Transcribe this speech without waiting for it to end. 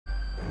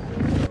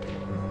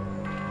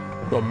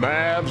The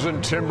Mavs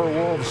and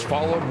Timberwolves,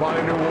 followed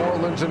by New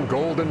Orleans and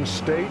Golden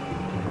State.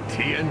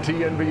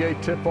 TNT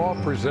NBA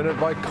tip-off presented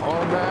by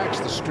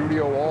CarMax. The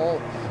studio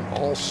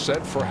all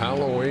set for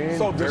Halloween.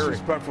 So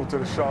disrespectful to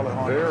the Charlotte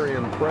Hornets. Very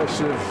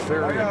impressive.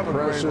 Very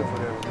impressive.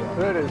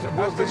 That is.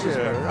 That's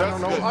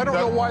disrespectful. I don't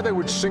know why they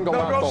would single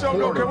out the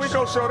Hornets. Can we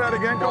go show that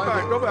again? Go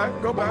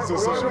back.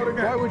 Show it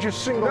again. Why would you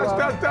single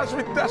out?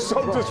 That's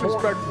so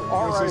disrespectful.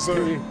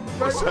 R.I.P.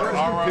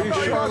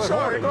 Charlotte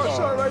Hornets. Go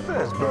show it right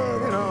there.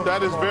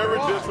 That is very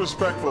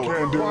disrespectful.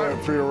 Can't do that,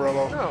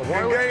 Fiorello. No,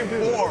 in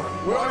Game 4.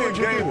 We're only in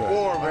Game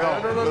 4, man.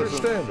 I don't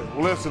understand it.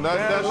 Listen,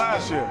 that's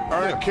last year.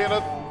 Ernie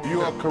Kenneth,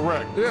 you are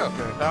correct. Yeah.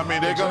 I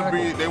mean,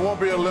 they won't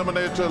be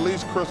eliminated till at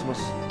least Christmas.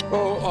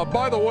 Oh,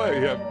 by the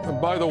way,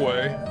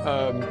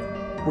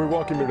 we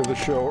welcome you to the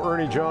show.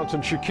 Ernie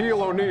Johnson,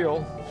 Shaquille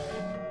O'Neal,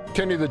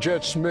 Kenny the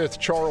Jet Smith,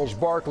 Charles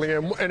Barkley,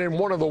 and in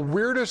one of the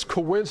weirdest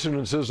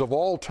coincidences of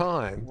all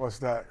time. What's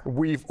that?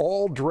 We've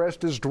all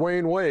dressed as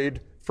Dwayne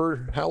Wade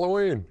for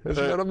Halloween.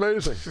 Isn't that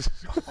amazing?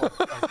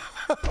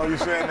 Are you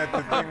saying that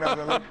the thing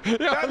doesn't look? Yeah,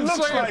 that looks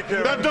like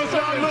him. That does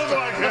not look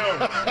like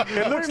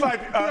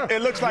him.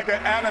 It looks like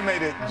an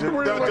animated.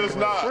 That does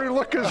not. We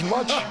look as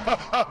much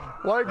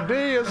like D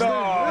as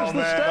the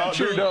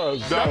statue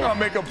does. I'm gonna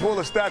make him pull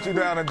a statue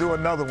down and do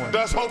another one.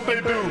 Let's hope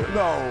they do.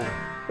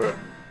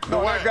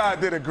 No, that guy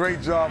did a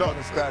great job on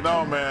the statue.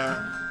 No,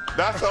 man.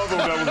 That's the other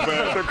one that was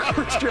bad. The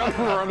Cristiano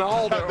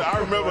Ronaldo. I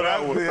remember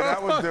that one. Yeah,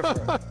 that was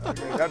different.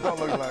 Okay, that don't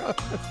look like.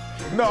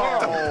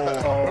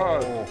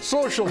 No.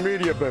 Social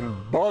media been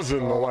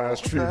buzzing the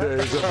last few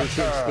days ever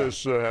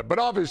since this. But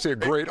obviously a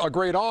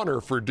great honor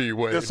for D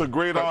Wade. It's a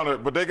great honor,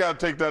 but they got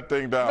to take that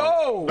thing down.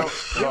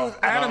 No.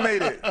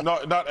 Animated.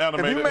 No, not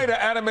animated. If you made an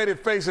animated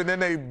face and then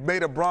they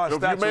made a bronze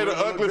statue, if you made an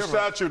ugly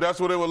statue, that's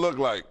what it would look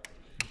like.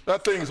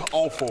 That thing's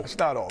awful. It's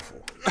not awful.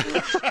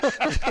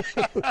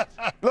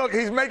 Look,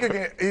 he's making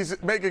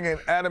an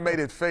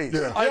animated face.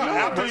 Yeah. I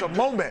know. It's a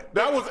moment.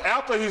 That was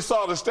after he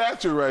saw the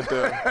statue right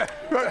there.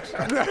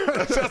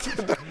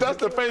 that's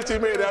the face he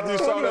made after he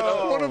saw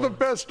that.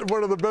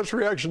 One of the best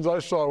reactions I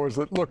saw was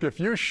that, look, if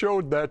you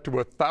showed that to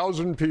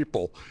 1,000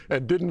 people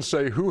and didn't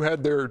say who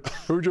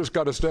just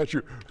got a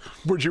statue,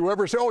 would you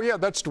ever say, oh yeah,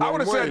 that's Dwayne Wade? I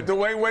would have said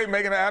Dwayne Wade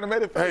making an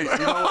animated face. Hey,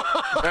 you know,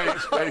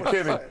 hey,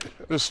 Kenny,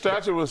 the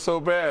statue was so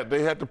bad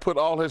they had to put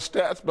all his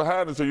stats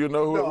behind it so you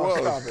know who it was.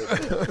 Stop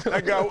it.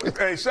 That guy,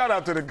 hey, shout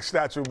out to the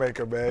statue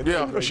maker, man.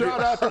 Yeah,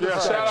 shout out to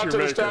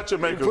the statue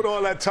maker. Put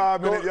all that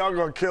time in it, y'all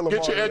gonna kill him.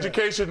 Get your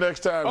education next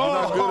time. You're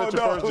not good at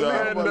your first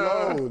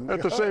job. And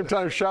at the same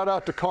time, shout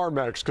out to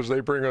CarMax because they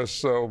bring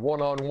us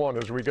one-on-one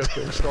as we get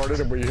things started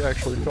and we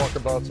actually talk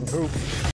about some hoops.